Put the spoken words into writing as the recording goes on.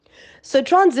So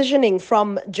transitioning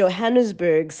from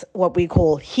Johannesburg's what we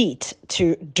call heat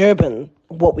to Durban,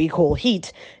 what we call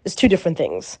heat, is two different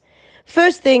things.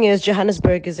 First thing is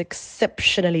Johannesburg is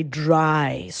exceptionally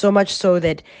dry, so much so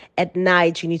that at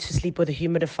night you need to sleep with a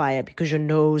humidifier because your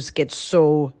nose gets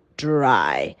so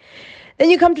dry.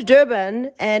 Then you come to Durban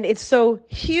and it's so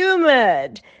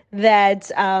humid that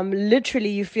literally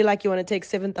you feel like you want to take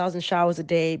 7,000 showers a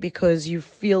day because you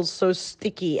feel so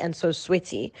sticky and so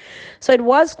sweaty. So it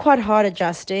was quite hard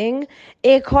adjusting.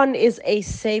 Aircon is a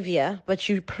savior, but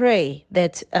you pray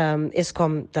that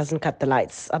Eskom doesn't cut the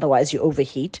lights, otherwise you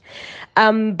overheat.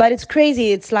 But it's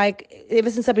crazy. It's like ever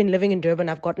since I've been living in Durban,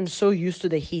 I've gotten so used to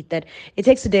the heat that it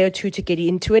takes a day or two to get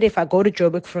into it. If I go to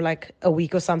Joburg for like a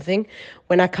week or something,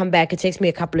 when I come back, it takes me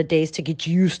a couple of days to get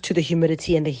used to the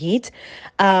humidity and the heat.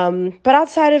 But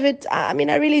outside of it, I mean,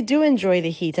 I really do enjoy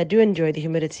the heat. I do enjoy the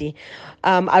humidity.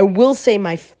 I will say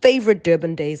my favorite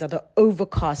Durban days are the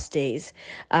overcast days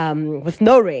with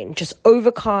no rain, just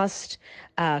overcast,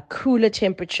 cooler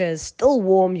temperatures, still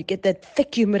warm. You get that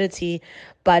thick humidity,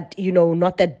 but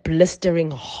not that blistering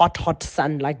hot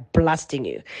sun like blasting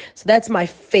you. So that's my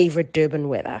favorite Durban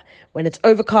weather when it's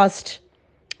overcast,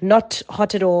 not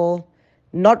hot at all,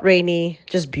 not rainy,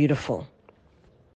 just beautiful.